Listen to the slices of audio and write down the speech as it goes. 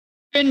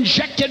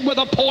Injected with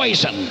a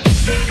poison.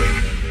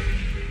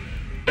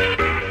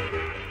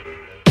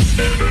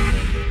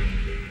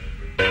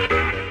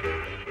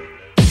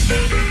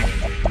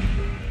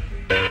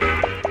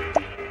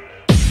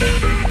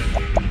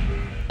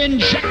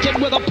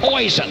 Injected with a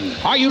poison.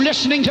 Are you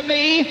listening to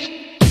me?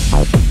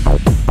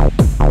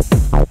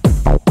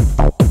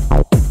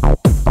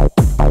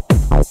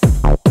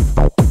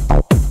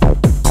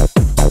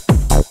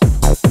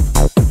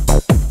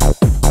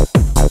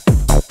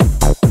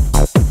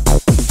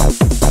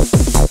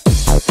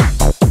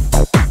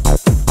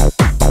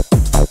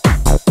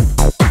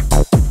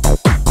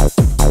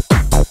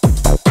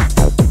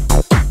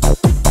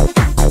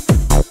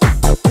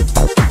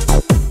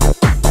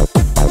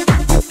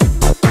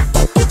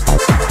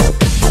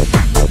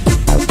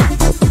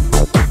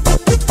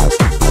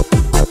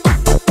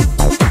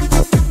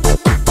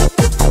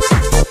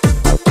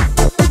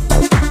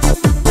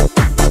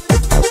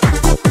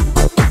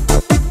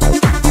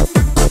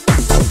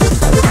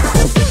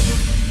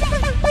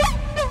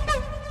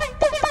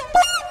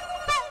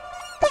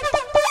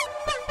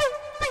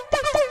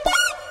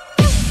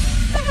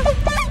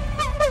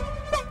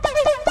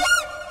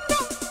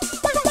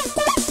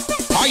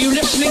 Are you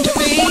listening to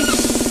me?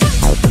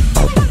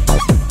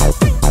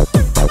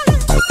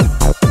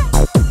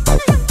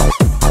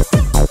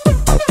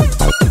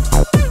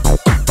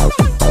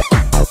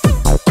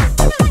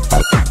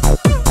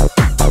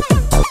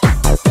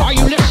 Are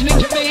you listening to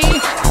me?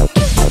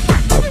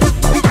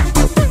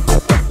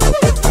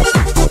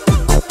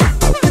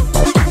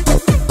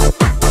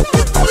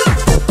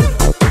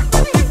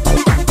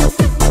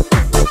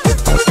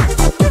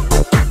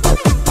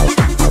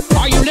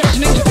 Are you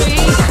listening to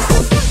me?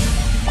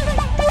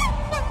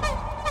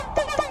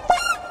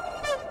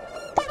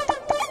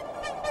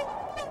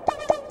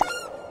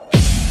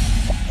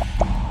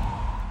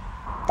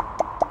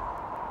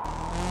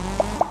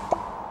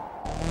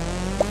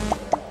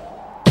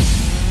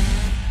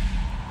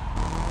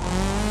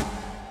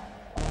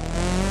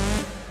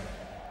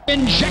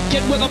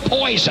 Injected with a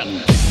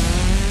poison.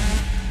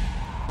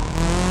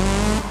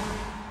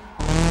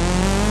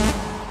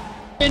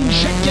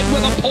 Injected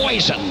with a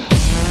poison.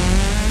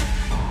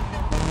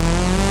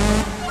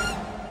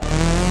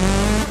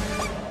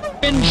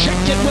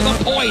 Injected with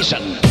a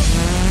poison.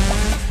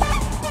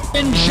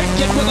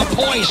 Injected with a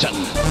poison.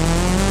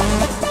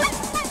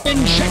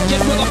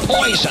 Injected with a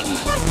poison.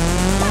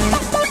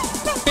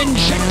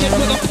 Injected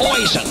with a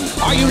poison.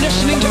 Are you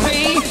listening to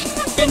me?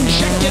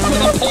 Injected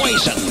with a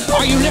poison.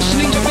 Are you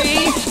listening to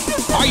me?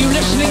 Are you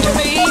listening to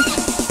me?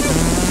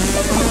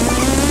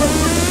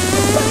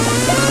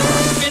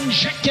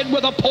 Injected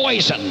with a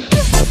poison.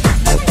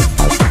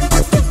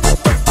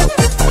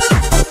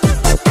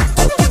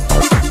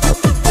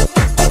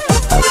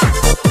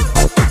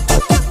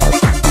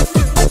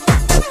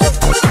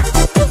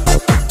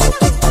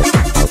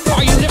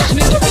 Are you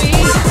listening to me?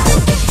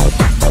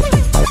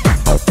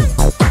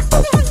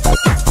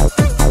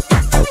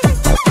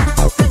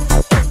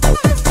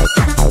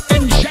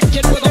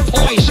 Injected with a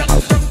poison.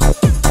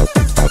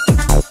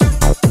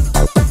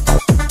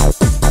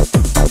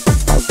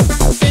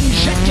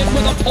 Injected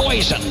with a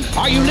poison.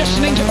 Are you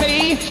listening to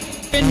me?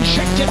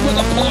 Injected with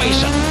a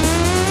poison.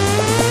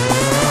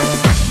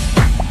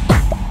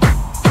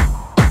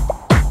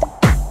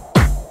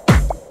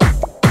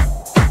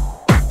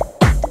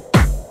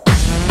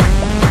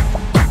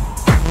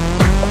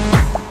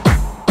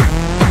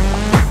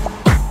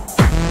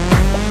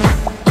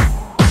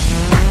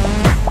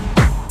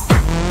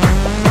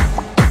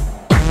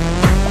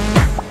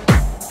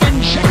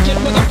 Injected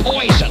with a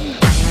poison.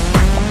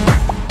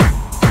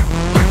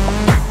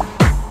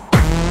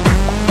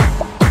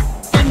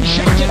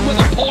 Injected with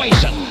a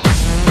poison.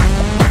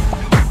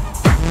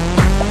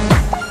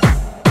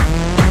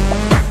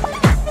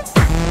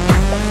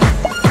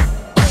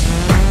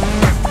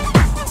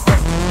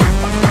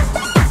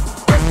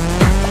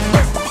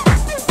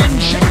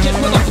 Injected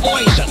with a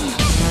poison.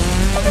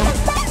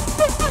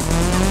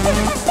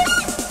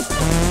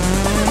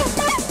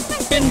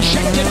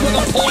 Injected with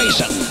a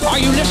poison. Are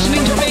you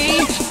listening to me?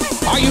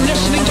 Are you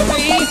listening to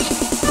me?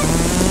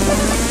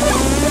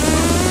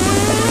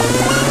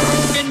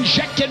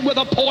 Injected with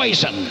a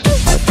poison.